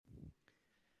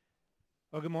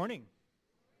Well, good morning.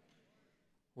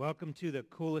 Welcome to the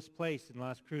coolest place in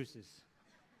Las Cruces.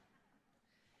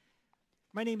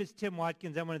 My name is Tim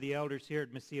Watkins. I'm one of the elders here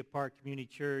at Mesilla Park Community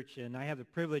Church, and I have the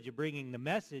privilege of bringing the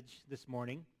message this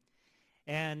morning.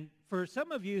 And for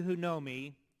some of you who know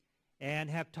me and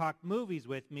have talked movies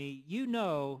with me, you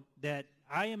know that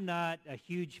I am not a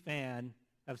huge fan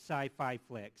of sci-fi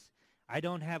flicks. I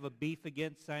don't have a beef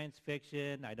against science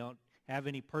fiction. I don't have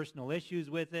any personal issues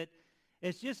with it.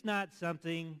 It's just not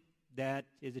something that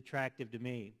is attractive to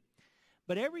me.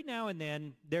 But every now and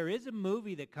then, there is a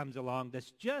movie that comes along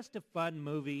that's just a fun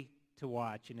movie to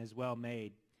watch and is well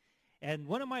made. And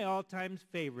one of my all-time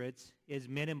favorites is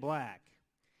Men in Black.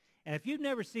 And if you've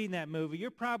never seen that movie, you're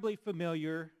probably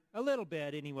familiar, a little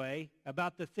bit anyway,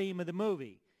 about the theme of the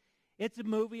movie. It's a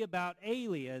movie about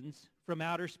aliens from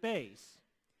outer space.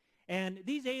 And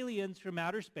these aliens from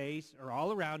outer space are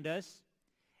all around us.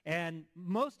 And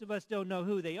most of us don't know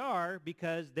who they are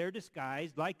because they're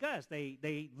disguised like us.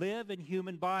 They live in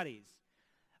human bodies.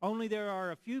 Only there are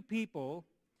a few people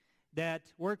that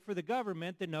work for the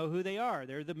government that know who they are.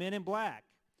 They're the Men in Black.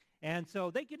 And so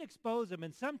they can expose them,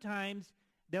 and sometimes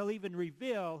they'll even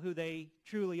reveal who they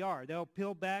truly are. They'll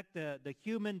peel back the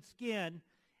human skin,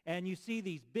 and you see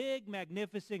these big,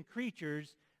 magnificent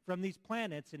creatures from these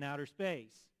planets in outer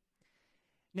space.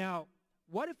 Now,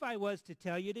 what if I was to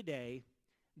tell you today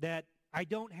that I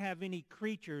don't have any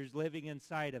creatures living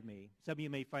inside of me? Some of you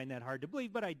may find that hard to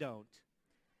believe, but I don't.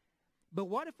 But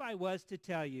what if I was to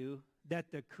tell you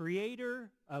that the creator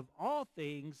of all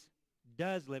things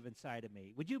does live inside of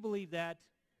me? Would you believe that?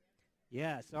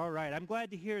 Yes, all right. I'm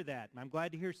glad to hear that. I'm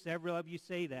glad to hear several of you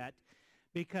say that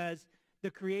because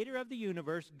the creator of the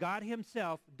universe, God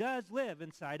himself, does live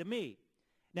inside of me.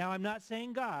 Now, I'm not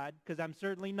saying God, because I'm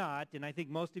certainly not, and I think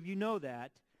most of you know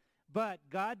that. But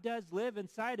God does live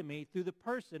inside of me through the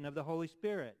person of the Holy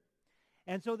Spirit.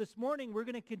 And so this morning we're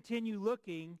going to continue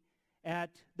looking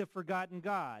at the forgotten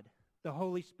God, the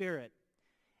Holy Spirit.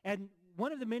 And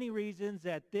one of the many reasons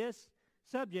that this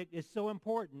subject is so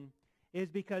important is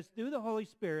because through the Holy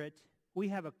Spirit we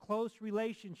have a close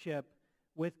relationship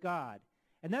with God.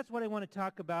 And that's what I want to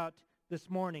talk about this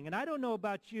morning. And I don't know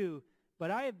about you,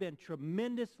 but I have been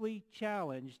tremendously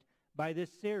challenged by this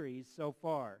series so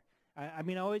far. I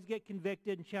mean, I always get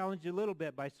convicted and challenged a little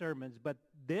bit by sermons, but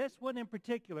this one in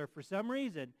particular, for some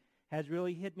reason, has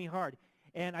really hit me hard.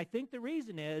 And I think the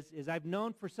reason is I've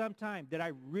known for some time that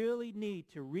I really need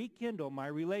to rekindle my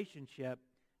relationship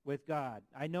with God.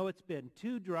 I know it's been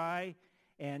too dry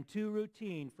and too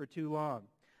routine for too long.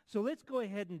 So let's go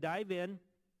ahead and dive in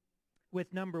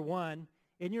with number one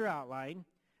in your outline,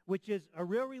 which is a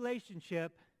real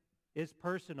relationship is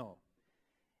personal.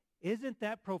 Isn't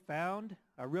that profound?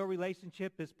 A real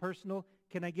relationship is personal.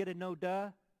 Can I get a no duh?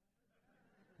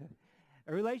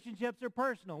 Relationships are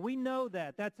personal. We know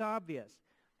that. That's obvious.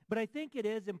 But I think it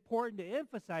is important to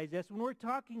emphasize this when we're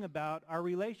talking about our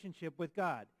relationship with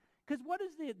God. Because what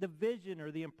is the vision or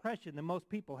the impression that most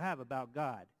people have about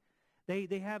God?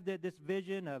 They have this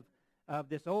vision of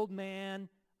this old man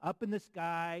up in the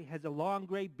sky, has a long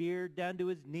gray beard down to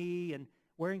his knee and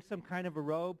wearing some kind of a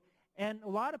robe. And a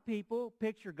lot of people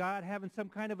picture God having some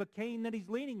kind of a cane that he's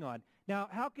leaning on. Now,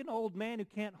 how can an old man who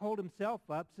can't hold himself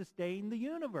up sustain the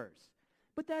universe?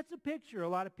 But that's a picture a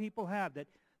lot of people have, that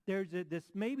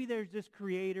maybe there's this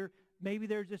creator, maybe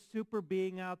there's this super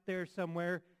being out there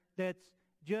somewhere that's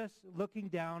just looking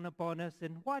down upon us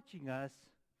and watching us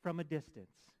from a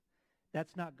distance.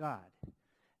 That's not God.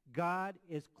 God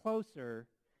is closer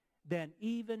than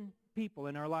even people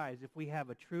in our lives if we have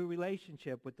a true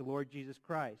relationship with the Lord Jesus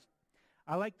Christ.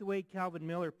 I like the way Calvin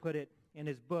Miller put it in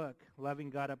his book,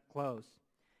 Loving God Up Close.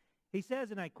 He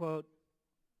says, and I quote,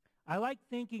 "I like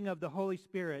thinking of the Holy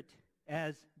Spirit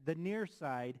as the near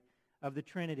side of the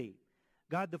Trinity.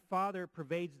 God the Father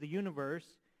pervades the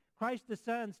universe. Christ the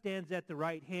Son stands at the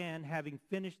right hand, having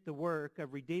finished the work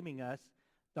of redeeming us.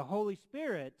 The Holy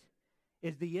Spirit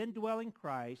is the indwelling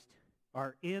Christ,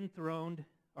 our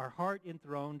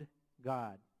heart-enthroned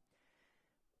God."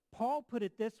 Paul put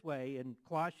it this way in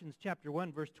Colossians chapter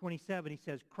 1, verse 27. He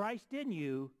says, "Christ in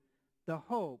you, the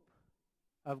hope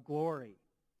of glory."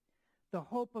 The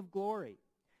hope of glory.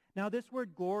 Now, this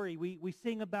word glory, we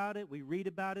sing about it, we read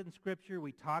about it in Scripture,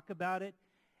 we talk about it,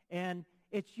 and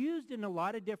it's used in a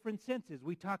lot of different senses.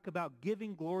 We talk about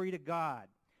giving glory to God,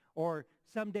 or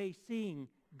someday seeing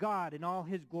God in all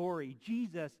his glory,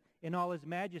 Jesus in all his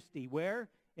majesty. Where?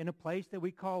 In a place that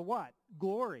we call what?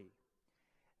 Glory.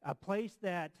 A place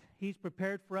that he's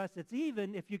prepared for us. It's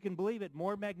even, if you can believe it,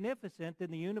 more magnificent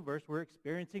than the universe we're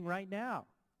experiencing right now.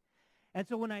 And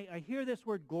so when I hear this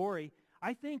word glory,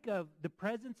 I think of the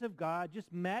presence of God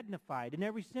just magnified in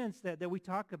every sense that we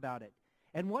talk about it.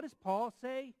 And what does Paul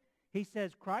say? He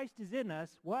says, Christ is in us,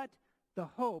 what? The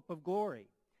hope of glory.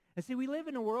 And see, we live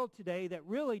in a world today that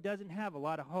really doesn't have a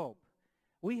lot of hope.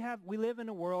 We live in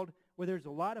a world where there's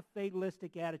a lot of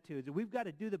fatalistic attitudes, and we've got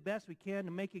to do the best we can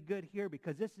to make it good here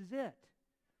because this is it.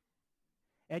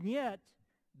 And yet,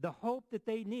 the hope that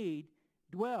they need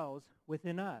dwells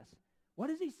within us. What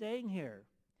is he saying here?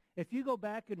 If you go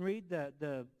back and read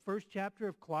the first chapter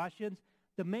of Colossians,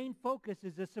 the main focus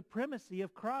is the supremacy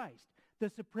of Christ, the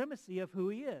supremacy of who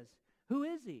he is. Who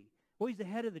is he? Well, he's the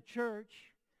head of the church.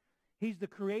 He's the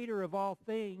creator of all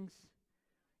things.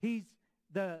 He's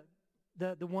the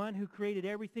one who created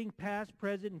everything, past,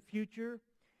 present, and future.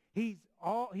 He's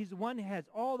the one who has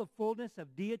all the fullness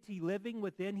of deity living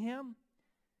within him.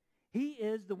 He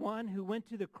is the one who went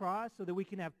to the cross so that we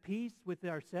can have peace with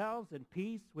ourselves and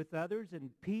peace with others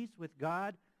and peace with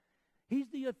God. He's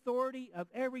the authority of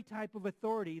every type of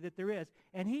authority that there is.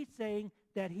 And he's saying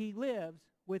that he lives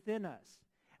within us.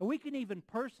 And we can even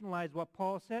personalize what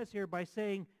Paul says here by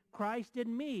saying, Christ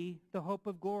in me, the hope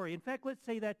of glory. In fact, let's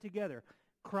say that together.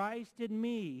 Christ in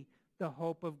me, the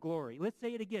hope of glory. Let's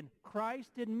say it again.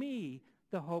 Christ in me,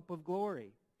 the hope of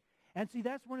glory. And see,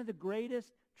 that's one of the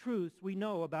greatest truths we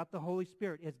know about the Holy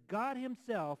Spirit, is God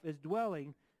himself is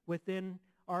dwelling within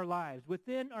our lives,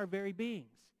 within our very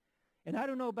beings. And I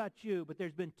don't know about you, but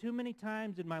there's been too many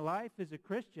times in my life as a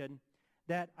Christian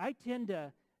that I tend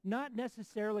to not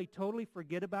necessarily totally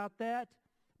forget about that,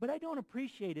 but I don't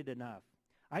appreciate it enough.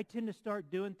 I tend to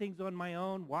start doing things on my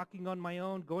own, walking on my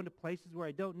own, going to places where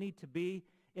I don't need to be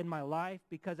in my life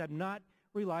because I'm not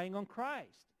relying on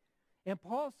Christ. And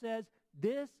Paul says,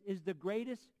 this is the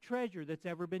greatest treasure that's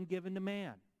ever been given to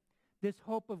man. This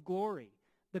hope of glory.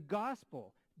 The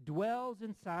gospel dwells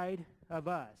inside of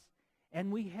us.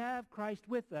 And we have Christ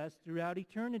with us throughout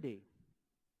eternity.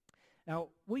 Now,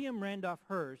 William Randolph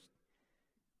Hearst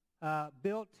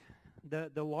built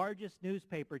the largest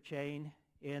newspaper chain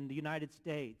in the United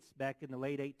States back in the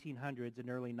late 1800s and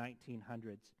early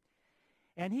 1900s.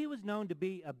 And he was known to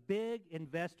be a big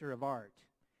investor of art.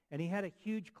 And he had a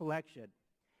huge collection.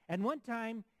 And one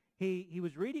time, he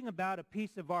was reading about a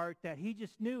piece of art that he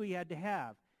just knew he had to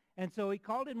have. And so he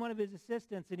called in one of his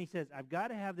assistants, and he says, I've got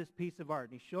to have this piece of art.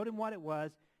 And he showed him what it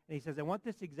was, and he says, I want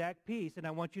this exact piece, and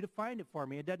I want you to find it for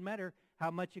me. It doesn't matter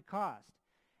how much it cost.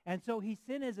 And so he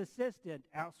sent his assistant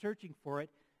out searching for it,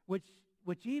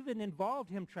 which even involved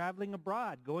him traveling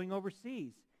abroad, going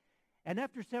overseas. And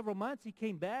after several months, he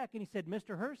came back, and he said,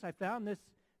 Mr. Hearst, I found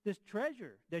this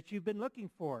treasure that you've been looking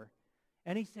for.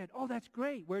 And he said, oh, that's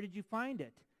great. Where did you find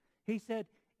it? He said,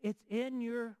 it's in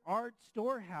your art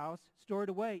storehouse stored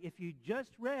away. If you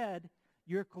just read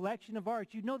your collection of art,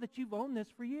 you know that you've owned this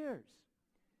for years.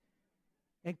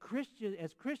 And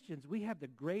as Christians, we have the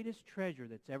greatest treasure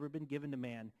that's ever been given to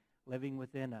man living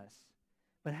within us.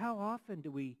 But how often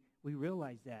do we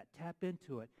realize that, tap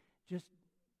into it, just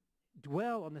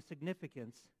dwell on the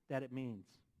significance that it means?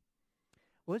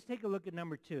 Well, let's take a look at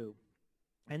number 2.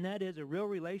 And that is, a real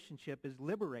relationship is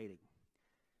liberating.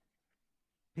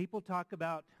 People talk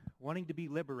about wanting to be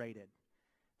liberated.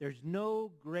 There's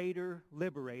no greater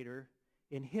liberator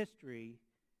in history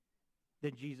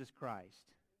than Jesus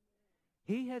Christ.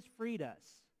 He has freed us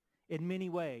in many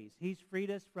ways. He's freed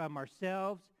us from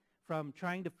ourselves, from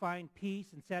trying to find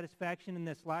peace and satisfaction in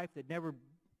this life that never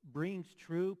brings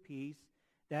true peace,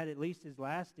 that at least is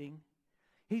lasting.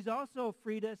 He's also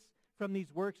freed us from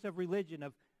these works of religion,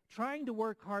 of trying to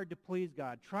work hard to please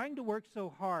God, trying to work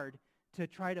so hard to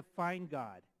try to find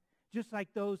God, just like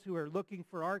those who are looking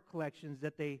for art collections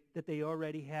that they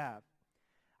already have.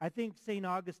 I think St.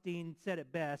 Augustine said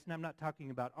it best, and I'm not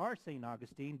talking about our St.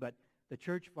 Augustine, but the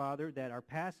church father that our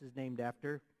Pass is named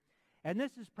after. And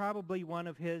this is probably one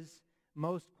of his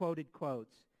most quoted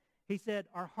quotes. He said,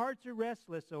 our hearts are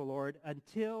restless, O Lord,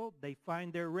 until they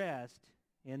find their rest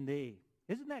in thee.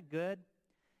 Isn't that good?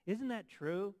 Isn't that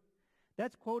true?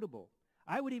 That's quotable.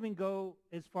 I would even go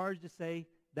as far as to say,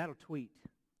 that'll tweet.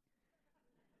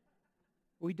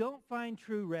 We don't find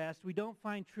true rest, we don't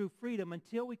find true freedom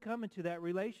until we come into that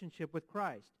relationship with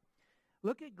Christ.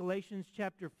 Look at Galatians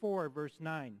chapter 4, verse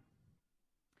 9.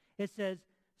 It says,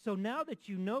 so now that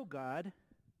you know God,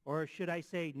 or should I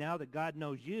say now that God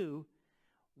knows you,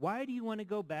 why do you want to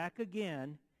go back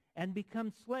again and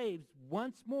become slaves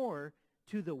once more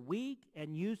to the weak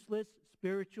and useless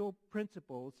spiritual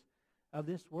principles of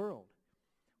this world?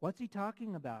 What's he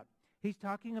talking about? He's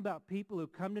talking about people who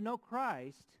come to know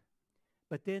Christ,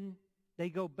 but then they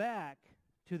go back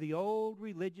to the old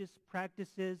religious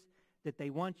practices that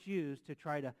they once used to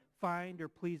try to find or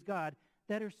please God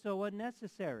that are so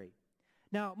unnecessary.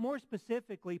 Now, more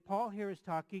specifically, Paul here is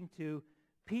talking to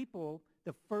people,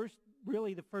 the first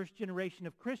generation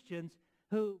of Christians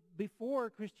who, before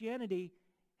Christianity,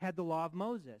 had the law of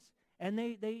Moses. And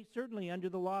they certainly, under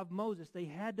the law of Moses, they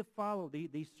had to follow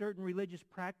these certain religious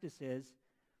practices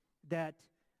that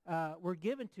were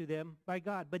given to them by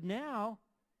God. But now,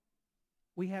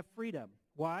 we have freedom.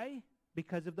 Why?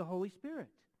 Because of the Holy Spirit.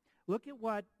 Look at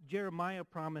what Jeremiah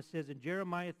promises in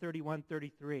Jeremiah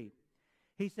 31:33.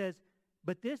 He says,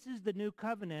 "But this is the new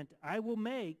covenant I will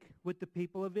make with the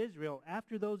people of Israel.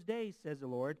 After those days, says the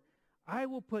Lord, I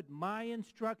will put my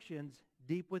instructions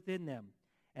deep within them,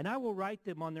 and I will write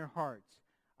them on their hearts.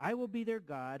 I will be their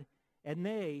God, and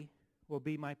they will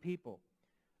be my people."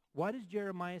 What is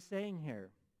Jeremiah saying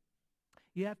here?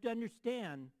 You have to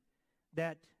understand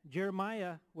that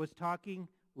Jeremiah was talking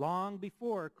long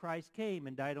before Christ came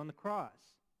and died on the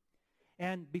cross.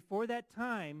 And before that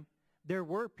time, there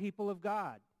were people of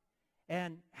God.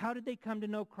 And how did they come to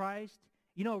know Christ?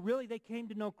 You know, really, they came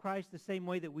to know Christ the same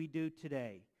way that we do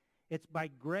today. It's by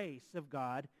grace of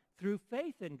God through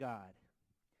faith in God.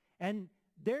 And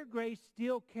their grace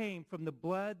still came from the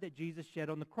blood that Jesus shed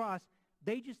on the cross.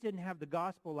 They just didn't have the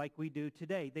gospel like we do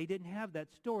today. They didn't have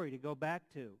that story to go back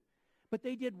to. But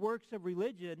they did works of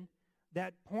religion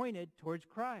that pointed towards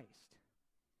Christ.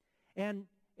 And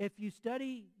if you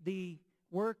study the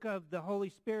work of the Holy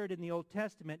Spirit in the Old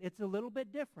Testament, it's a little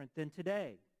bit different than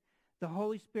today. The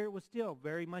Holy Spirit was still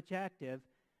very much active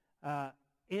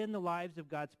in the lives of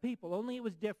God's people, only it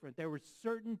was different. There were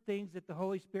certain things that the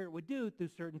Holy Spirit would do through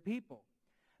certain people.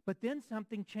 But then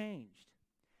something changed.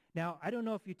 Now, I don't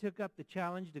know if you took up the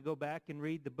challenge to go back and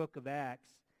read the book of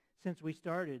Acts since we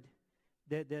started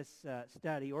this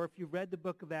study, or if you've read the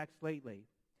book of Acts lately.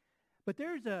 But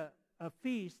there's a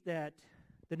feast that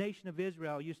the nation of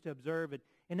Israel used to observe.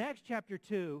 In Acts chapter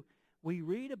 2, we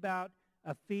read about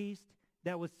a feast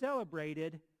that was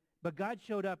celebrated, but God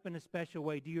showed up in a special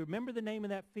way. Do you remember the name of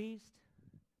that feast?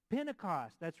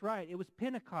 Pentecost. That's right. It was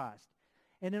Pentecost.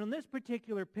 And on this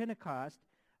particular Pentecost,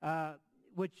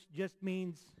 which just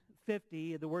means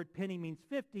 50, the word penny means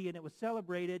 50, and it was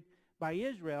celebrated by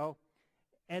Israel,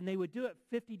 and they would do it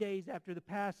 50 days after the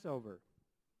Passover.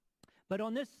 But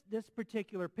on this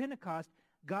particular Pentecost,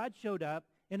 God showed up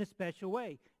in a special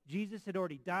way. Jesus had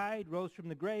already died, rose from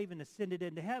the grave, and ascended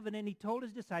into heaven, and he told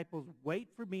his disciples, "Wait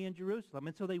for me in Jerusalem."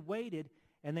 And so they waited,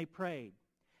 and they prayed.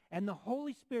 And the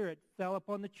Holy Spirit fell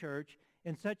upon the church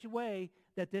in such a way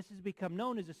that this has become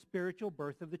known as a spiritual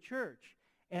birth of the church.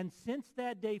 And since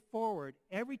that day forward,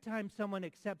 every time someone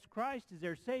accepts Christ as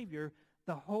their Savior,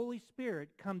 the Holy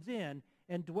Spirit comes in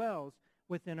and dwells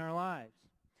within our lives.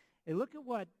 And look at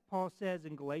what Paul says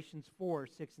in Galatians 4,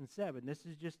 6, and 7. This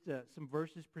is just some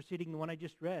verses preceding the one I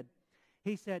just read.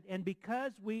 He said, "And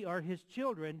because we are his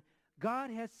children,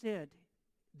 God has sent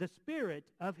the Spirit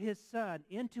of his Son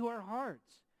into our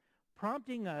hearts,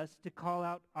 prompting us to call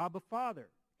out, 'Abba, Father.'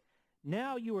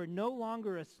 Now you are no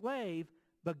longer a slave,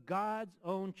 but God's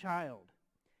own child.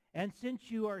 And since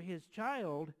you are his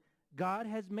child, God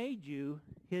has made you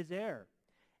his heir."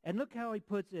 And look how he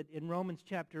puts it in Romans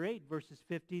chapter 8, verses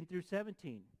 15 through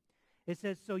 17. It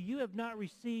says, "So you have not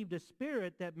received a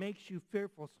spirit that makes you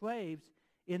fearful slaves.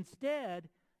 Instead,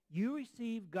 you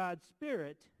received God's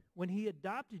Spirit when he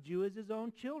adopted you as his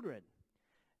own children.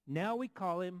 Now we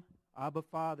call him Abba,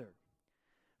 Father.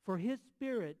 For his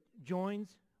Spirit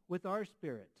joins with our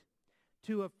spirit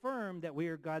to affirm that we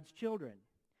are God's children.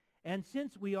 And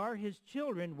since we are his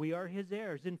children, we are his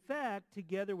heirs. In fact,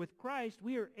 together with Christ,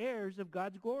 we are heirs of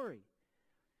God's glory.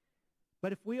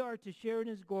 But if we are to share in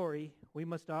his glory, we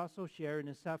must also share in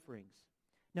his sufferings."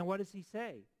 Now, what does he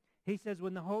say? He says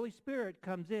when the Holy Spirit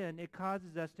comes in, it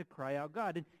causes us to cry out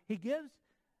God. And he gives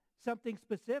something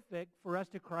specific for us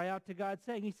to cry out to God,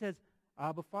 saying, he says,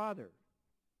 "Abba, Father."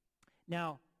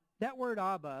 Now, that word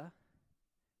Abba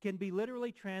can be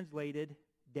literally translated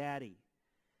daddy.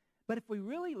 But if we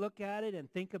really look at it and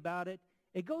think about it,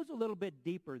 it goes a little bit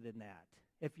deeper than that,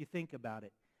 if you think about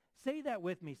it. Say that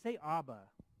with me. Say Abba.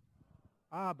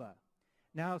 Abba.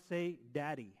 Now say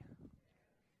daddy.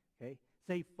 Okay.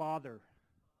 Say father.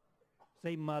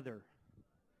 Say mother.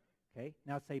 Okay.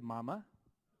 Now say mama.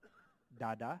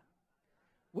 Dada.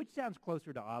 Which sounds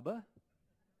closer to Abba?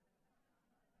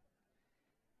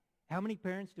 How many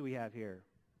parents do we have here?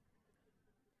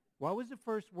 What was the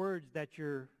first words that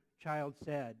your child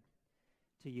said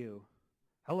to you?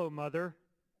 "Hello, mother.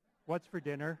 What's for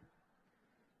dinner?"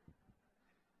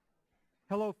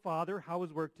 "Hello, father. How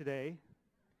was work today?"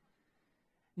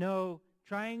 No,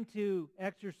 trying to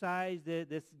exercise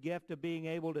this gift of being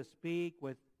able to speak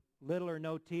with little or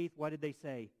no teeth, what did they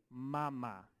say?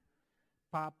 Mama,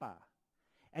 Papa.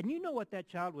 And you know what that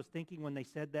child was thinking when they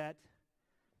said that?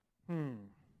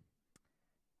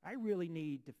 I really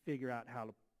need to figure out how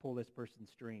to pull this person's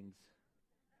strings.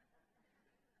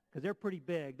 Because they're pretty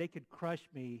big. They could crush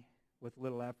me with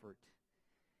little effort.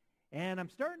 And I'm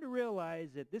starting to realize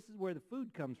that this is where the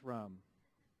food comes from,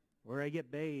 where I get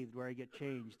bathed, where I get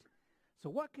changed. So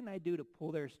what can I do to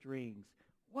pull their strings?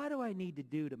 What do I need to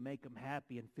do to make them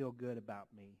happy and feel good about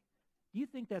me? Do you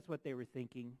think that's what they were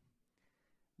thinking?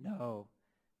 No.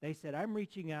 They said, I'm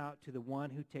reaching out to the one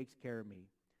who takes care of me,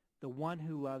 the one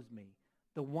who loves me,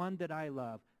 the one that I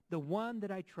love, the one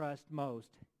that I trust most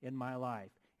in my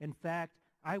life. In fact,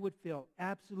 I would feel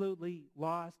absolutely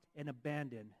lost and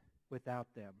abandoned without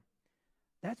them.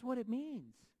 That's what it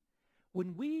means.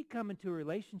 When we come into a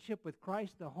relationship with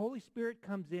Christ, the Holy Spirit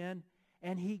comes in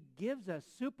and he gives us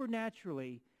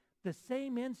supernaturally the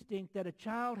same instinct that a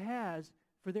child has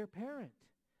for their parent.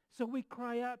 So we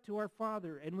cry out to our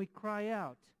Father and we cry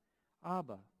out,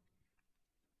 Abba.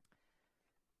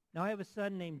 Now I have a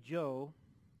son named Joe,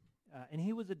 and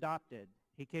he was adopted.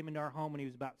 He came into our home when he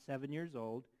was about 7 years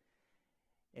old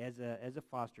as a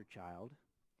foster child,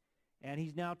 and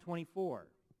he's now 24.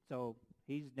 So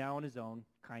he's now on his own,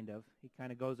 kind of. He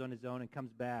kind of goes on his own and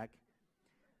comes back.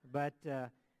 But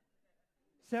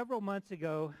several months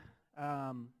ago,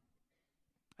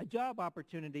 a job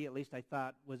opportunity, at least I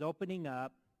thought, was opening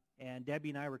up, and Debbie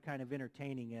and I were kind of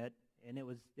entertaining it, and it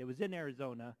was in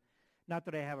Arizona. Not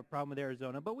that I have a problem with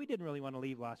Arizona, but we didn't really want to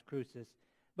leave Las Cruces.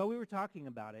 But we were talking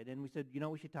about it, and we said,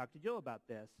 we should talk to Joe about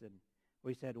this. And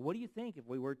we said, what do you think if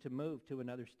we were to move to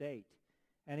another state?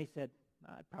 And he said,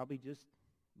 I'd probably just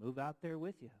move out there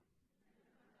with you.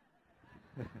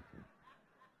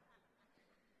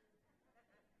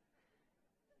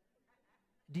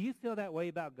 Do you feel that way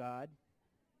about God?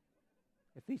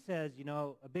 If he says,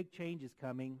 a big change is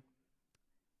coming,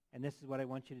 and this is what I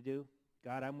want you to do,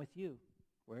 God, I'm with you.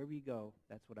 Wherever you go,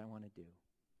 that's what I want to do.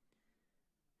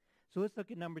 So let's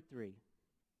look at number 3.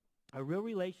 A real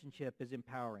relationship is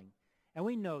empowering. And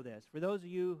we know this. For those of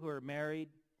you who are married,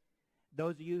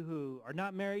 those of you who are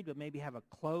not married but maybe have a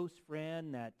close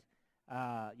friend that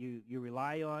you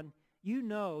rely on, you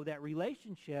know that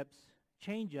relationships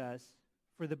change us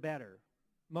for the better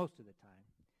most of the time.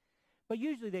 But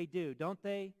usually they do, don't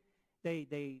they?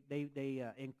 They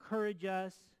encourage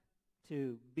us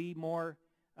to be more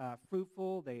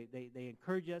fruitful. They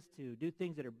encourage us to do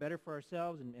things that are better for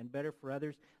ourselves and better for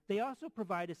others. They also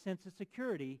provide a sense of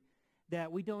security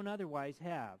that we don't otherwise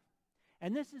have.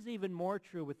 And this is even more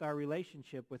true with our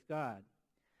relationship with God.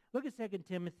 Look at 2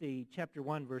 Timothy chapter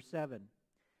 1, verse 7. It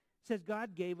says,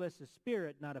 God gave us a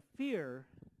spirit not of fear,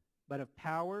 but of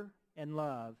power and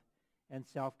love and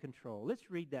self-control.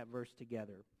 Let's read that verse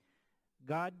together.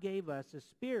 God gave us a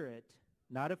spirit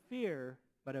not of fear,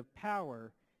 but of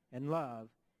power and love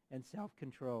and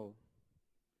self-control.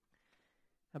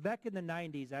 Now, back in the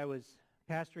 90s, I was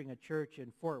pastoring a church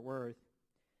in Fort Worth,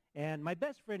 and my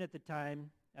best friend at the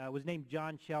time was named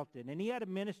John Shelton, and he had a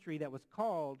ministry that was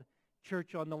called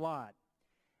Church on the Lot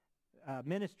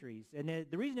Ministries. And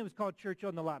the reason it was called Church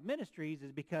on the Lot Ministries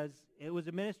is because it was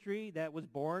a ministry that was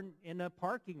born in a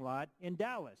parking lot in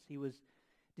Dallas. He was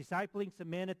discipling some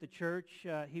men at the church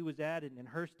he was at in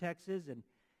Hurst, Texas,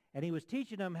 and he was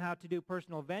teaching them how to do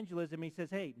personal evangelism. He says,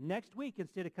 hey, next week,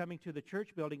 instead of coming to the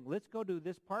church building, let's go to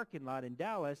this parking lot in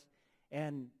Dallas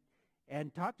and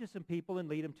talk to some people and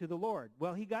lead them to the Lord.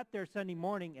 Well, he got there Sunday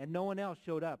morning, and no one else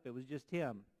showed up. It was just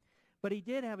him. But he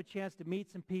did have a chance to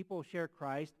meet some people, share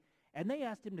Christ, and they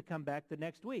asked him to come back the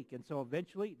next week. And so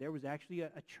eventually, there was actually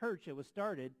a church that was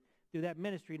started through that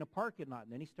ministry in a parking lot.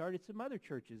 And then he started some other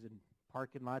churches in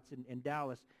parking lots in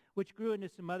Dallas, which grew into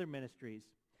some other ministries.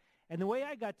 And the way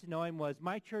I got to know him was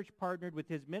my church partnered with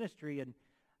his ministry, and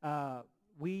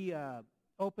we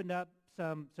opened up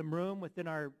some room within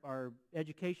our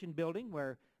education building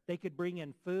where they could bring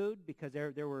in food, because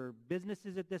there were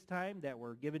businesses at this time that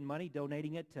were giving money,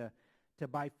 donating it to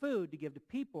buy food to give to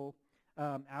people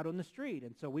out on the street.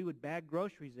 And so we would bag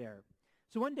groceries there.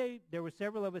 So one day there were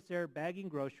several of us there bagging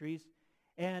groceries,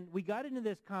 and we got into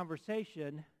this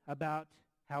conversation about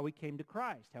how we came to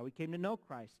Christ, how we came to know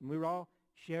Christ. And we were all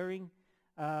sharing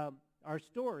our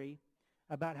story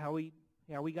about how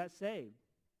we got saved.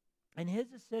 And his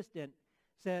assistant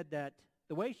said that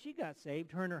the way she got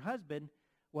saved, her and her husband,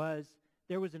 was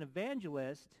there was an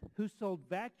evangelist who sold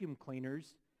vacuum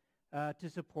cleaners to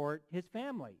support his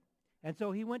family. And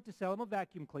so he went to sell him a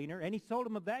vacuum cleaner, and he sold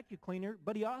him a vacuum cleaner,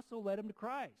 but he also led him to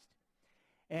Christ.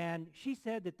 And she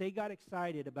said that they got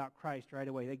excited about Christ right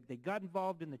away. They got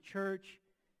involved in the church.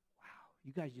 Wow,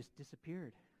 you guys just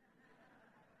disappeared.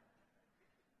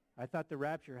 I thought the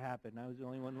rapture happened. I was the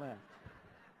only one left.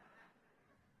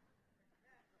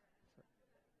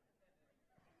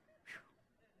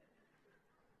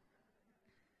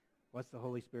 What's the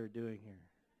Holy Spirit doing here?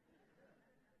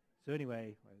 So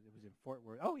anyway, it was in Fort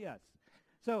Worth. Oh, yes.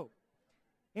 So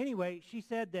anyway, she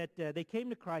said that they came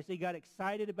to Christ. They got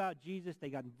excited about Jesus. They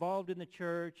got involved in the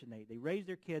church, and they raised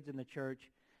their kids in the church.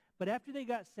 But after they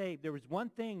got saved, there was one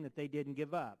thing that they didn't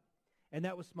give up, and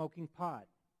that was smoking pot.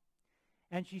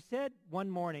 And she said one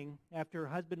morning, after her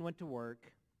husband went to work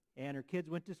and her kids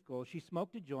went to school, she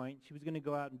smoked a joint. She was going to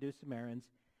go out and do some errands.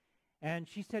 And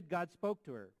she said God spoke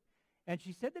to her. And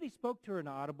she said that he spoke to her in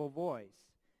an audible voice.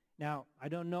 Now, I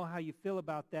don't know how you feel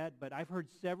about that, but I've heard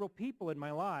several people in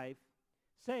my life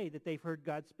say that they've heard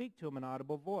God speak to them in an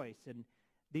audible voice. And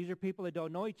these are people that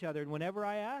don't know each other. And whenever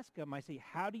I ask them, I say,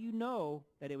 how do you know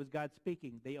that it was God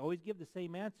speaking? They always give the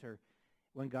same answer.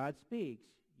 When God speaks,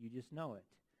 you just know it.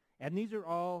 And these are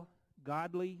all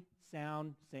godly,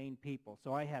 sound, sane people.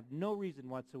 So I have no reason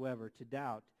whatsoever to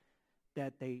doubt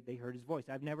that they heard his voice.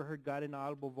 I've never heard God in an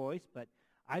audible voice, but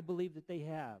I believe that they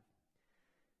have.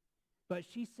 But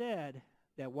she said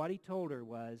that what he told her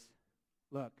was,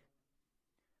 look,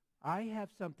 I have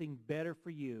something better for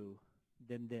you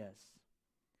than this.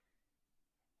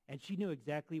 And she knew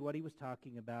exactly what he was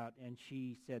talking about, and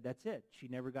she said, that's it. She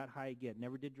never got high again,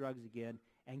 never did drugs again,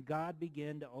 and God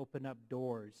began to open up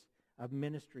doors of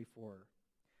ministry for her,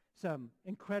 some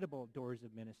incredible doors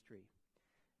of ministry.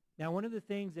 Now, one of the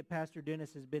things that Pastor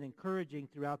Dennis has been encouraging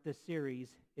throughout this series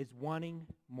is wanting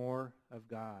more of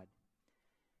God.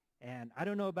 And I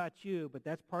don't know about you, but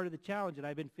that's part of the challenge that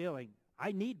I've been feeling.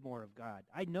 I need more of God.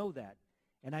 I know that,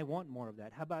 and I want more of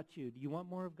that. How about you? Do you want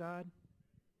more of God?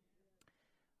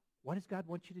 What does God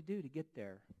want you to do to get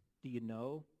there? Do you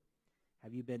know?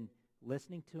 Have you been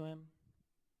listening to him?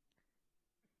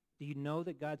 Do you know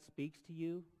that God speaks to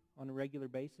you on a regular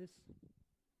basis?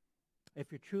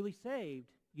 If you're truly saved,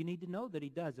 you need to know that he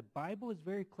does. The Bible is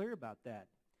very clear about that.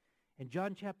 In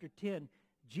John chapter 10,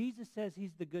 Jesus says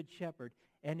he's the good shepherd,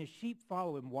 and his sheep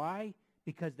follow him. Why?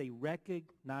 Because they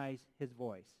recognize his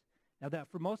voice. Now,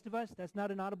 that for most of us, that's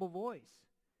not an audible voice,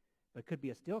 but it could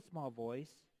be a still small voice.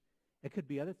 It could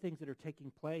be other things that are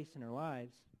taking place in our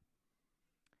lives.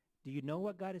 Do you know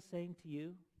what God is saying to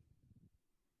you?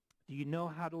 Do you know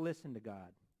how to listen to God?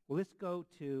 Well, let's go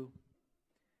to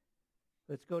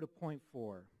point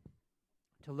 4,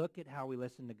 to look at how we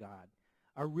listen to God.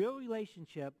 A real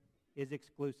relationship is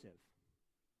exclusive.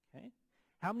 Okay?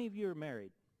 How many of you are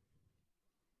married?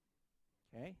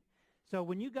 Okay? So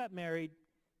when you got married,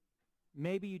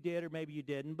 maybe you did or maybe you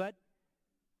didn't, but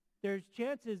there's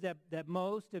chances that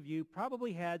most of you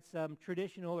probably had some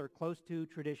traditional or close to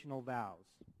traditional vows.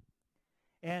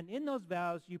 And in those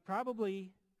vows, you probably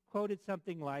quoted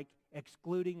something like,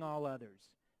 excluding all others.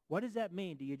 What does that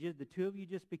mean? The two of you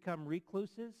just become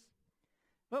recluses?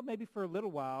 Well, maybe for a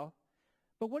little while.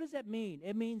 But what does that mean?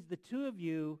 It means the two of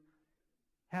you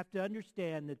have to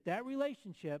understand that that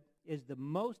relationship is the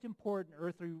most important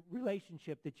earthly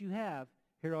relationship that you have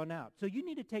here on out. So you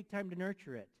need to take time to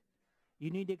nurture it. You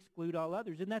need to exclude all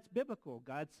others, and that's biblical.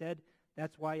 God said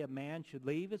that's why a man should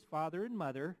leave his father and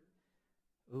mother.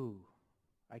 Ooh,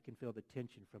 I can feel the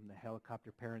tension from the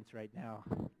helicopter parents right now.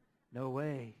 No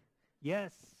way.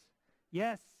 Yes,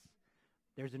 yes.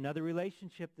 There's another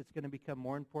relationship that's going to become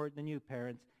more important than you,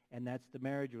 parents, and that's the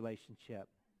marriage relationship.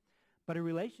 But a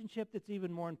relationship that's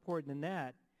even more important than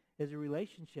that is a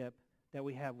relationship that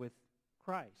we have with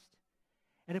Christ.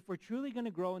 And if we're truly going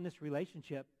to grow in this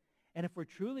relationship, and if we're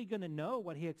truly going to know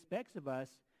what he expects of us,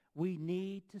 we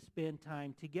need to spend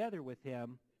time together with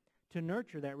him to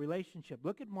nurture that relationship.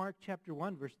 Look at Mark chapter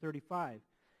 1, verse 35.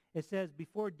 It says,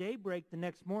 before daybreak the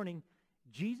next morning,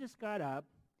 Jesus got up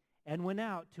and went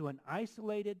out to an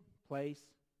isolated place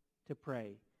to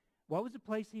pray. What was the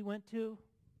place he went to?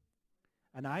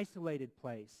 An isolated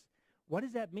place. What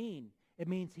does that mean? It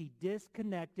means he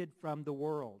disconnected from the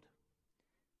world.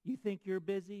 You think you're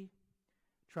busy?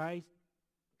 Trying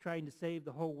to save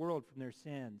the whole world from their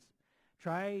sins.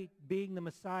 Try being the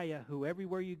Messiah who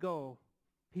everywhere you go,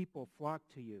 people flock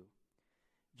to you.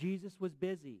 Jesus was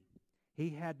busy. He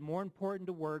had more important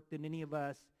to work than any of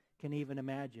us can even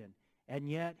imagine. And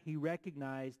yet he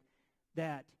recognized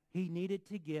that he needed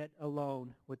to get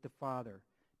alone with the Father,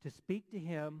 to speak to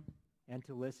him and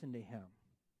to listen to him.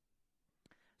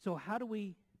 So how do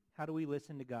we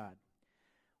listen to God?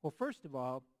 Well, first of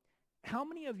all, how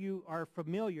many of you are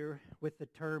familiar with the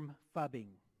term phubbing?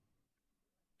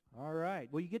 All right.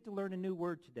 Well, you get to learn a new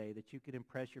word today that you can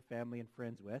impress your family and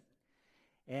friends with.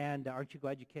 And aren't you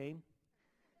glad you came?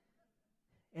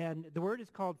 And the word is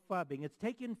called phubbing. It's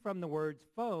taken from the words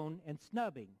phone and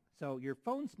snubbing. So you're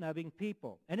phone snubbing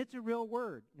people. And it's a real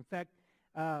word. In fact,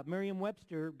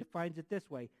 Merriam-Webster defines it this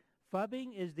way.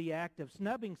 Phubbing is the act of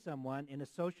snubbing someone in a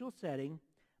social setting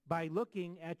by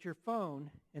looking at your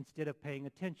phone instead of paying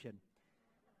attention.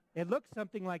 It looks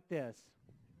something like this.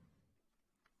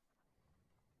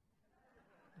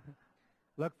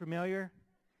 Look familiar?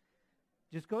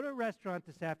 Just go to a restaurant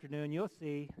this afternoon. You'll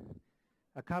see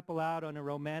a couple out on a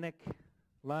romantic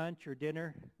lunch or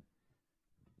dinner.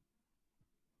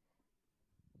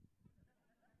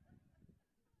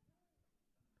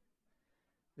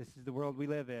 This is the world we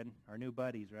live in, our new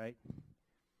buddies, right?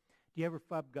 Do you ever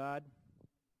fub God?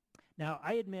 Now,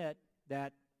 I admit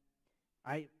that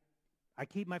I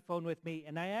keep my phone with me,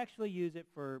 and I actually use it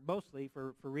mostly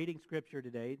for reading Scripture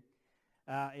today,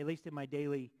 at least in my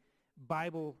daily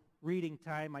Bible reading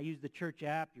time. I use the church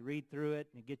app. You read through it,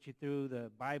 and it gets you through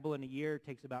the Bible in a year. It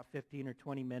takes about 15 or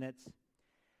 20 minutes.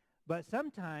 But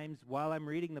sometimes while I'm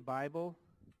reading the Bible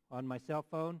on my cell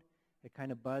phone, it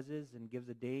kind of buzzes and gives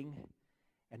a ding,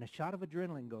 and a shot of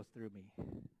adrenaline goes through me.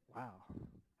 Wow,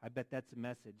 I bet that's a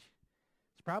message.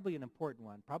 It's probably an important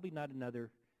one. Probably not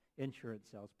another insurance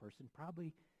salesperson.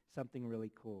 Probably something really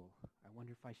cool. I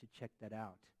wonder if I should check that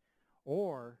out.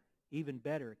 Or, even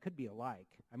better, it could be a like.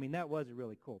 I mean, that was a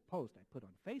really cool post I put on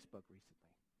Facebook recently.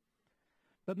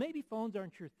 But maybe phones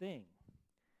aren't your thing.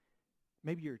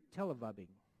 Maybe you're televubbing.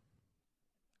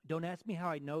 Don't ask me how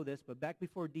I know this, but back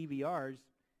before DVRs,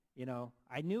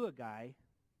 I knew a guy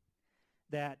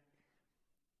that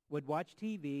would watch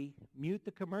TV, mute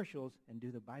the commercials, and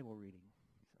do the Bible reading.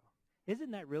 So,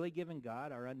 isn't that really giving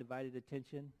God our undivided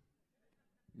attention?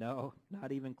 No,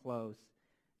 not even close.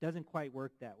 Doesn't quite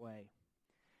work that way.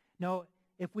 No,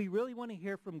 if we really want to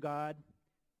hear from God,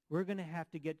 we're going to have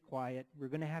to get quiet. We're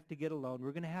going to have to get alone.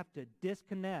 We're going to have to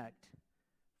disconnect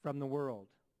from the world.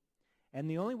 And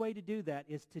the only way to do that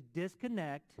is to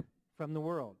disconnect from the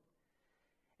world.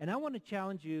 And I want to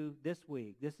challenge you this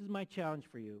week. This is my challenge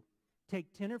for you.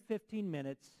 Take 10 or 15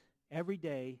 minutes every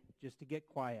day just to get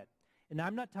quiet. And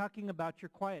I'm not talking about your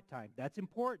quiet time. That's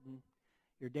important.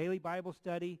 Your daily Bible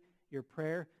study, your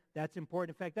prayer, that's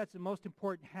important. In fact, that's the most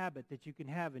important habit that you can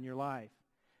have in your life.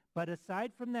 But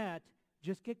aside from that,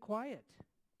 just get quiet.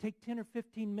 Take 10 or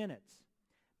 15 minutes.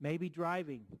 Maybe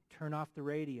driving, turn off the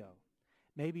radio.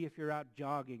 Maybe if you're out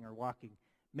jogging or walking,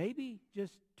 maybe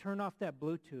just turn off that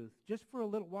Bluetooth just for a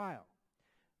little while.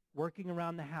 Working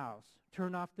around the house,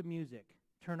 turn off the music,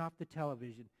 turn off the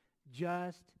television.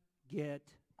 Just get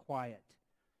quiet.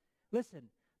 Listen,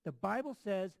 the Bible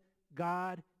says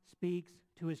God speaks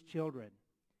to his children.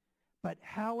 But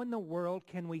how in the world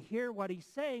can we hear what he's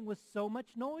saying with so much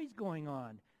noise going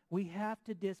on? We have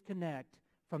to disconnect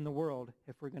from the world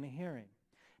if we're going to hear him.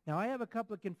 Now, I have a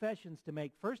couple of confessions to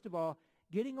make. First of all,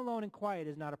 getting alone and quiet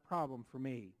is not a problem for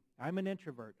me. I'm an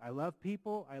introvert. I love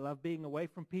people. I love being away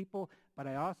from people, but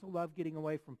I also love getting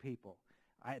away from people.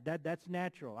 That's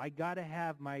natural. I got to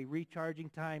have my recharging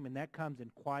time, and that comes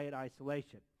in quiet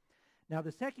isolation. Now,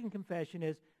 the second confession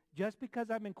is, just because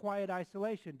I'm in quiet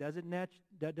isolation doesn't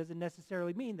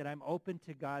necessarily mean that I'm open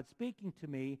to God speaking to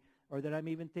me or that I'm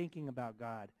even thinking about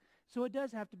God. So it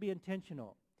does have to be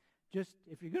intentional. Just,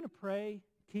 if you're going to pray,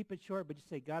 keep it short, but just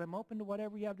say, God, I'm open to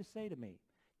whatever you have to say to me.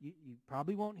 You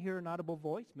probably won't hear an audible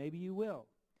voice. Maybe you will.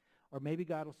 Or maybe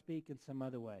God will speak in some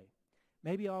other way.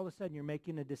 Maybe all of a sudden you're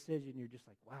making a decision. You're just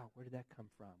like, wow, where did that come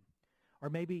from? Or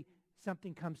maybe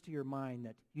something comes to your mind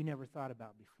that you never thought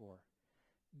about before.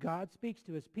 God speaks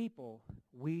to his people.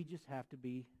 We just have to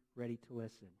be ready to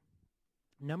listen.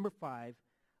 Number 5,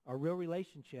 a real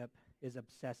relationship is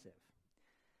obsessive.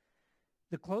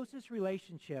 The closest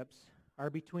relationships are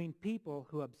between people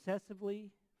who obsessively,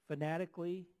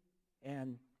 fanatically,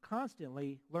 and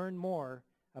constantly learn more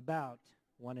about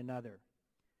one another.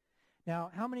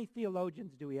 Now, how many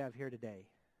theologians do we have here today?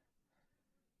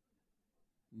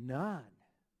 None.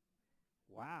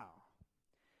 Wow.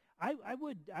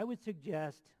 I would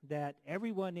suggest that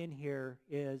everyone in here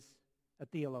is a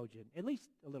theologian, at least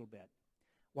a little bit.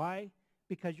 Why?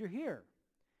 Because you're here.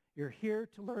 You're here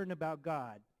to learn about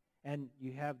God. And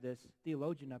you have this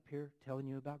theologian up here telling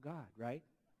you about God, right?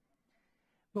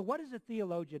 But what is a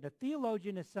theologian? A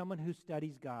theologian is someone who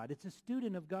studies God. It's a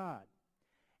student of God.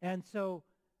 And so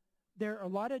there are a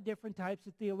lot of different types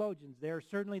of theologians. There are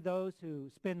certainly those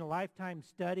who spend a lifetime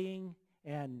studying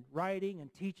and writing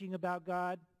and teaching about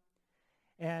God.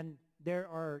 And there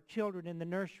are children in the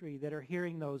nursery that are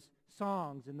hearing those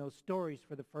songs and those stories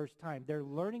for the first time. They're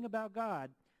learning about God,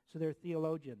 so they're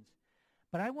theologians.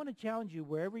 But I want to challenge you,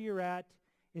 wherever you're at,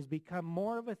 is become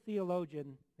more of a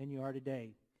theologian than you are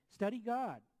today. Study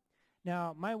God.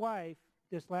 Now, my wife,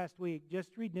 this last week, just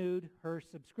renewed her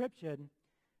subscription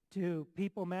to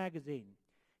People magazine.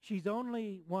 She's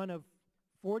only one of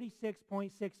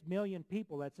 46.6 million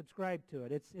people that subscribe to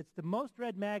it. It's the most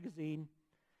read magazine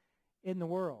in the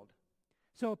world.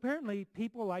 So apparently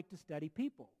people like to study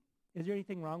people. Is there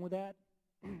anything wrong with that?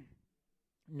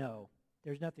 No,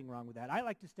 there's nothing wrong with that. I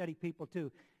like to study people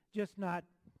too, just not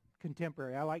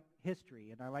contemporary. I like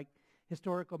history, and I like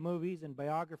historical movies and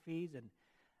biographies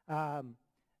and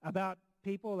about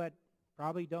people that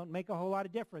probably don't make a whole lot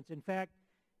of difference. In fact,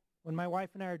 when my wife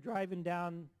and I are driving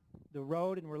down the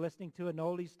road and we're listening to an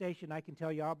oldies station, I can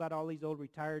tell you all about all these old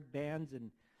retired bands,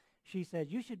 and she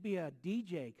says, you should be a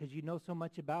DJ because you know so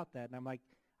much about that. And I'm like,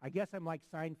 I guess I'm like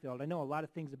Seinfeld. I know a lot of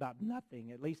things about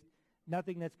nothing, at least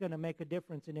nothing that's going to make a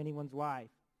difference in anyone's life.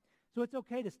 So it's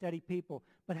okay to study people,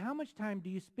 but how much time do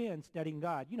you spend studying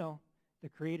God? You know, the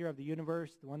creator of the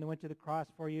universe, the one that went to the cross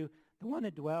for you, the one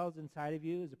that dwells inside of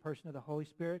you as a person of the Holy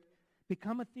Spirit.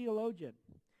 Become a theologian.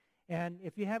 And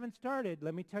if you haven't started,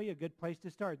 let me tell you a good place to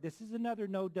start. This is another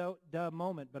no-duh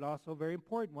moment, but also a very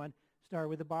important one. Start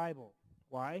with the Bible.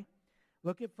 Why?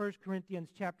 Look at 1 Corinthians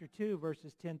chapter 2,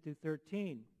 verses 10 through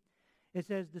 13. It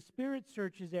says, the Spirit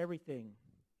searches everything,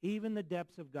 even the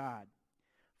depths of God.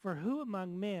 For who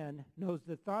among men knows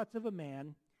the thoughts of a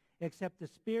man except the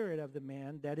spirit of the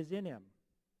man that is in him?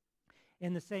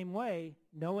 In the same way,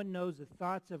 no one knows the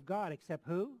thoughts of God except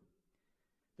who?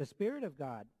 The Spirit of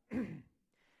God.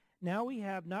 Now we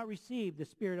have not received the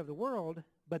spirit of the world,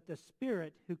 but the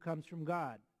Spirit who comes from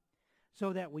God,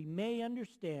 so that we may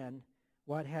understand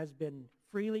what has been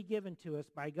freely given to us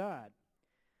by God.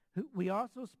 We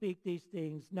also speak these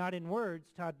things not in words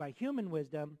taught by human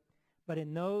wisdom, but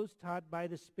in those taught by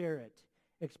the Spirit,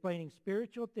 explaining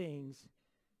spiritual things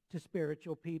to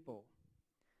spiritual people.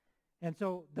 And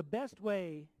so the best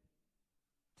way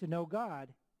to know God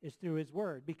is through his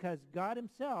word, because God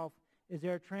himself is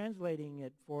there translating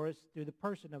it for us through the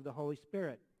person of the Holy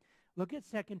Spirit. Look at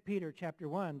 2 Peter chapter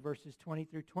 1, verses 20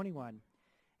 through 21.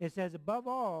 It says, above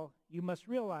all, you must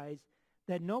realize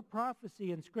that no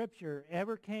prophecy in Scripture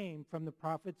ever came from the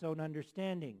prophet's own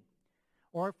understanding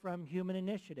or from human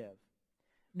initiative.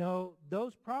 No,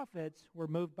 those prophets were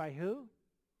moved by who?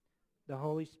 The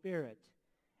Holy Spirit.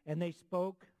 And they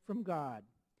spoke from God.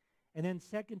 And then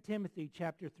 2 Timothy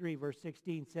chapter 3, verse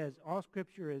 16 says, all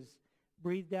Scripture is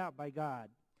breathed out by God.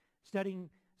 Studying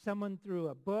someone through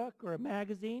a book or a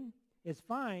magazine is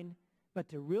fine, but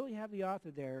to really have the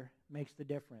author there makes the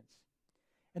difference.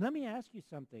 And let me ask you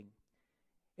something.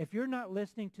 If you're not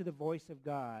listening to the voice of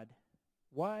God,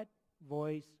 what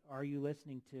voice are you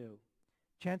listening to?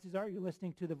 Chances are you're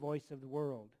listening to the voice of the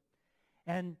world.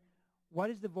 And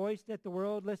what is the voice that the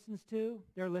world listens to?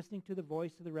 They're listening to the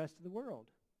voice of the rest of the world.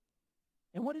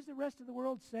 And what is the rest of the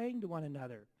world saying to one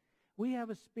another? We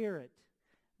have a spirit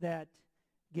that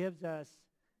gives us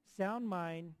sound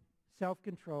mind,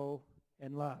 self-control,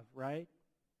 and love, right?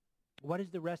 What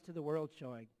is the rest of the world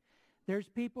showing? There's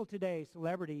people today,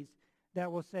 celebrities,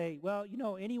 that will say, well, you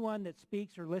know, anyone that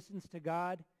speaks or listens to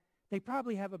God, they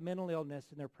probably have a mental illness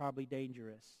and they're probably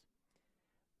dangerous.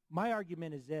 My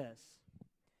argument is this.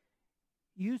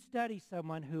 You study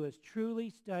someone who is truly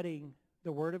studying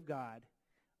the Word of God,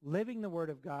 living the Word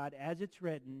of God as it's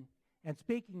written, and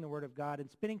speaking the Word of God and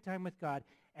spending time with God,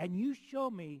 and you show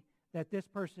me that this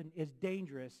person is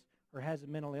dangerous or has a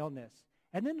mental illness.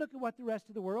 And then look at what the rest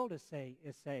of the world is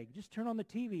saying. Just turn on the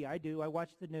TV. I do. I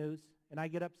watch the news, and I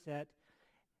get upset.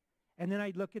 And then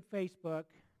I look at Facebook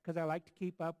because I like to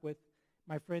keep up with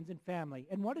my friends and family.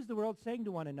 And what is the world saying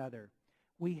to one another?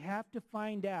 We have to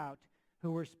find out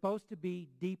who we're supposed to be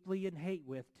deeply in hate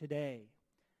with today.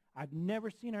 I've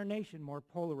never seen our nation more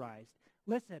polarized.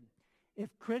 Listen, if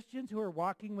Christians who are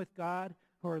walking with God,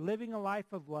 who are living a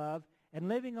life of love and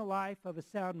living a life of a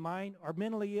sound mind are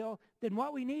mentally ill, then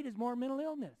what we need is more mental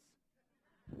illness.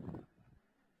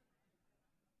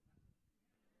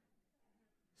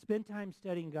 Spend time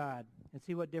studying God and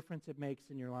see what difference it makes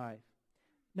in your life.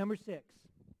 Number 6,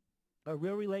 a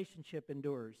real relationship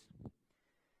endures.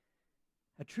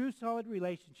 A true solid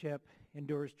relationship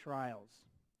endures trials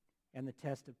and the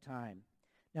test of time.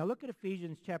 Now look at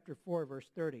Ephesians chapter 4, verse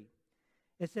 30.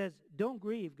 It says, don't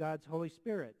grieve God's Holy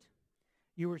Spirit.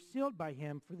 You were sealed by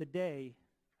him for the day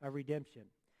of redemption.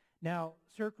 Now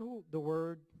circle the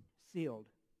word sealed.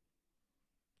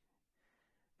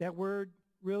 That word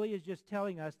really is just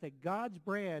telling us that God's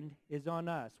brand is on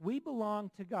us. We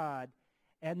belong to God,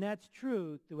 and that's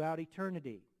true throughout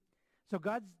eternity. So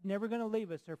God's never going to leave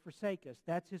us or forsake us.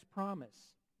 That's his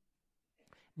promise.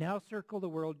 Now circle the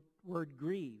word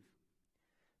grieve.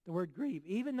 The word grieve.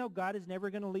 Even though God is never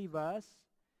going to leave us,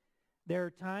 there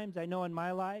are times I know in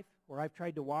my life where I've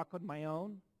tried to walk on my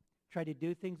own, tried to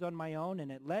do things on my own,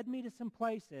 and it led me to some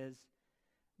places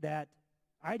that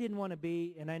I didn't want to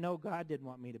be, and I know God didn't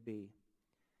want me to be.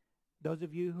 Those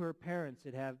of you who are parents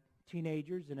that have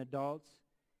teenagers and adults,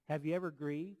 have you ever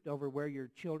grieved over where your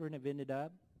children have ended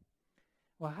up?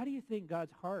 Well, how do you think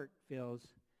God's heart feels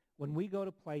when we go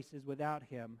to places without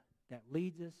him that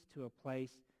leads us to a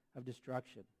place of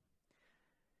destruction?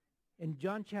 In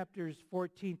John chapters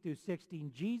 14 through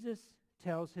 16, Jesus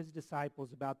tells his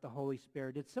disciples about the Holy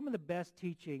Spirit. It's some of the best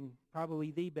teaching,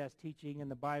 probably the best teaching in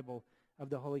the Bible of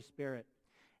the Holy Spirit.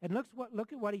 And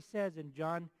look at what he says in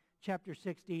John chapter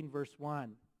 16, verse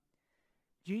 1.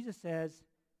 Jesus says,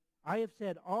 I have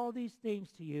said all these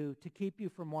things to you to keep you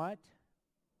from what?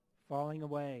 Falling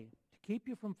away. To keep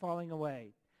you from falling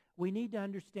away. We need to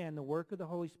understand the work of the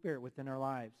Holy Spirit within our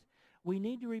lives. We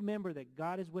need to remember that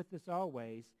God is with us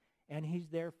always, and he's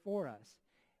there for us.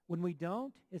 When we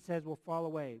don't, it says we'll fall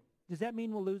away. Does that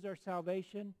mean we'll lose our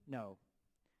salvation? No.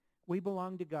 We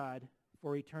belong to God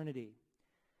for eternity.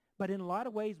 But in a lot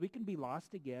of ways, we can be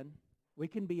lost again. We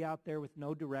can be out there with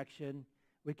no direction.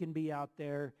 We can be out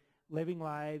there living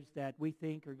lives that we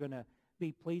think are going to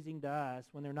be pleasing to us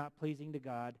when they're not pleasing to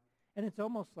God. And it's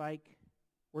almost like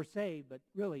we're saved, but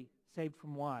really saved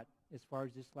from what as far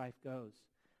as this life goes?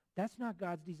 That's not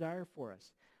God's desire for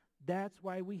us. That's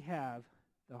why we have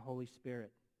the Holy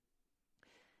Spirit.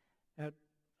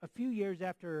 A few years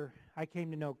after I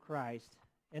came to know Christ,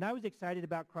 and I was excited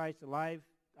about Christ, the life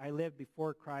I lived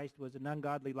before Christ was an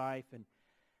ungodly life, and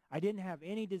I didn't have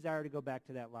any desire to go back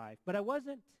to that life. But I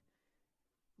wasn't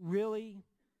really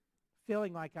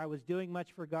feeling like I was doing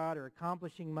much for God or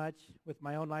accomplishing much with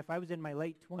my own life. I was in my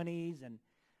late 20s, and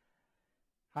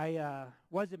I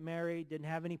wasn't married, didn't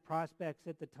have any prospects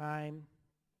at the time,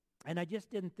 and I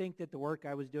just didn't think that the work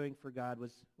I was doing for God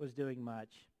was doing much.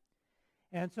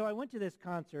 And so I went to this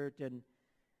concert, and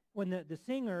when the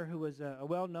singer, who was a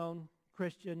well-known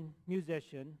Christian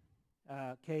musician,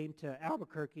 came to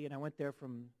Albuquerque, and I went there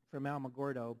from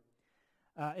Alamogordo,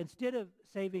 instead of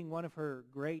saving one of her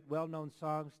great, well-known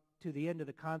songs to the end of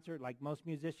the concert like most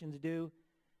musicians do,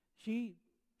 she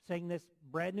sang this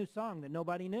brand new song that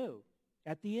nobody knew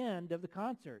at the end of the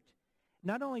concert.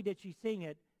 Not only did she sing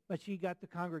it, but she got the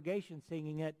congregation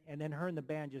singing it, and then her and the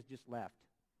band just left.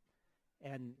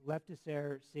 And left us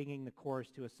there singing the chorus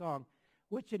to a song,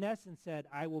 which in essence said,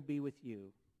 I will be with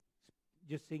you,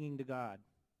 just singing to God.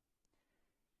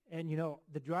 And, you know,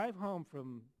 the drive home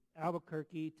from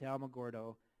Albuquerque to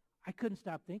Alamogordo, I couldn't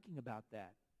stop thinking about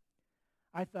that.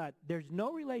 I thought, there's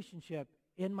no relationship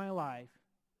in my life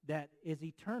that is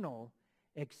eternal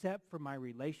except for my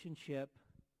relationship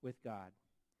with God.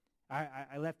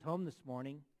 I left home this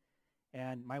morning,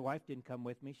 and my wife didn't come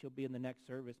with me. She'll be in the next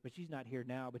service, but she's not here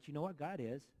now. But you know what? God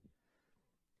is.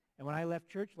 And when I left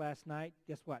church last night,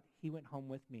 guess what? He went home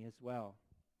with me as well.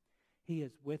 He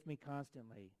is with me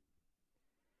constantly.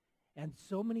 And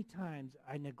so many times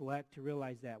I neglect to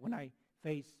realize that. When I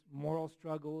face moral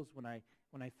struggles, when I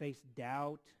face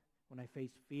doubt, when I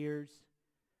face fears,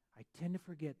 I tend to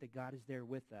forget that God is there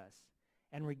with us.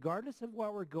 And regardless of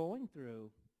what we're going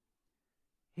through,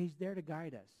 he's there to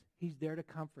guide us. He's there to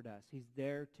comfort us. He's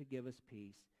there to give us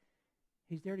peace.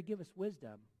 He's there to give us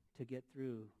wisdom to get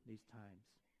through these times.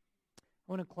 I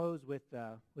want to close with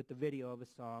the video of a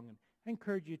song. And I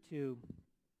encourage you to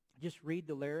just read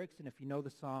the lyrics, and if you know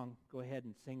the song, go ahead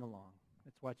and sing along.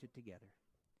 Let's watch it together.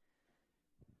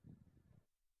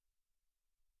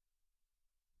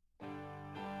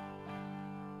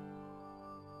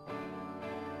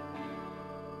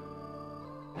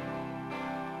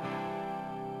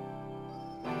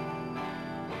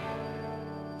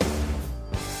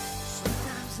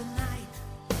 Sometimes the night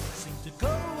seems to go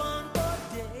on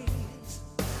for days,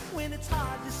 when it's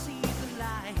hard to see the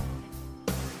light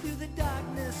through the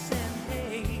darkness and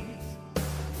haze,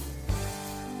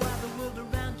 while the world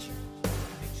around you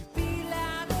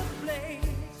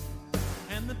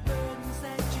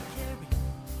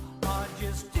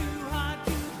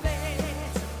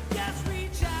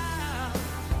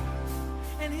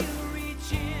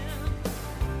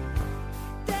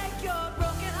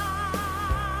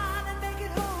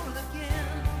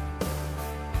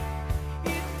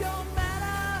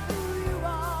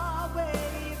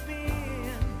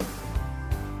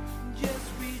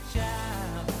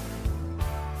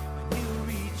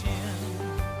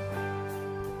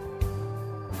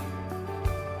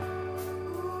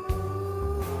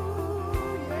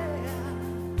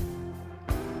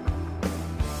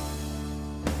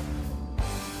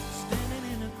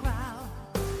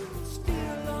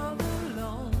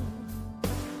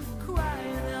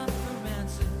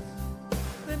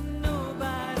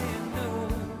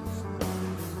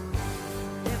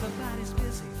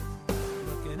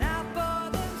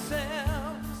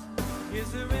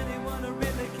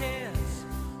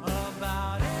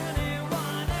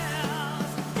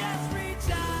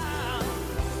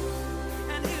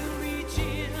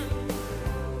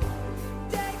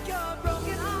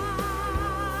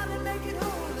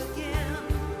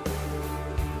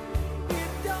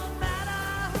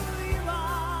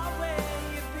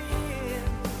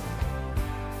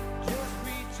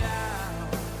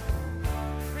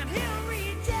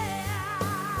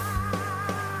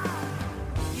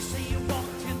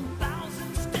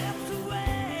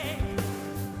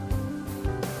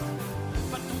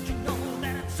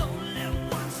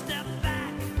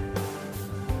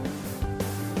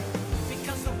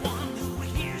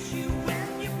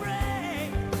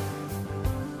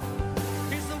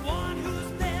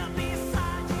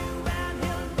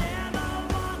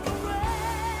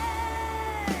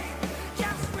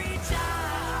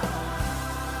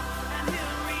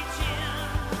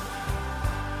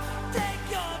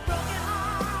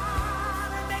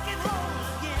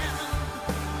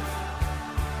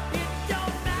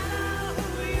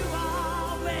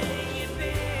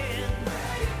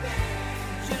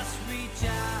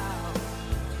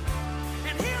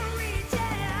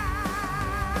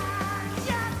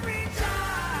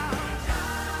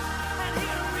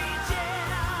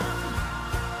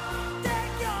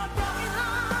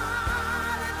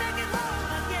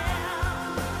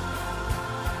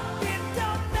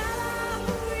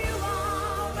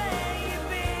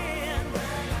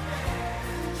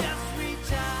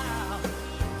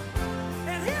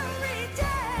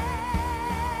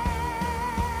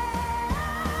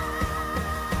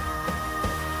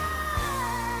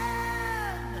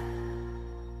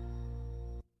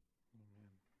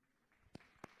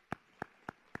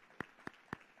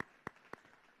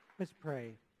Let's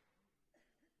pray.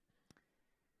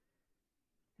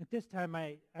 At this time,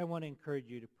 I want to encourage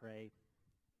you to pray.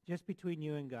 Just between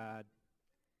you and God.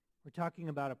 We're talking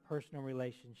about a personal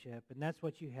relationship, and that's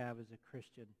what you have as a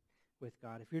Christian with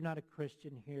God. If you're not a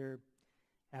Christian here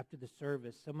after the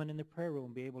service, someone in the prayer room will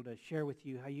be able to share with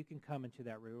you how you can come into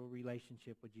that real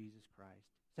relationship with Jesus Christ.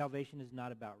 Salvation is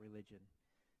not about religion.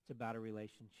 It's about a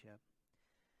relationship.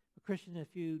 But Christian,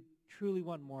 if you truly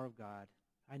want more of God,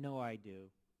 I know I do,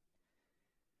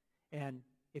 and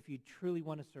if you truly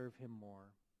want to serve him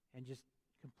more and just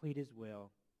complete his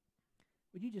will,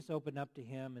 would you just open up to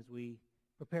him as we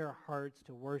prepare our hearts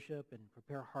to worship and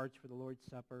prepare our hearts for the Lord's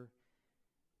Supper?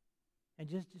 And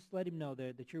just let him know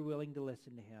that you're willing to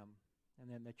listen to him and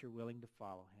then that you're willing to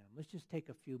follow him. Let's just take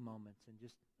a few moments and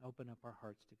just open up our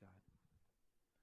hearts to God.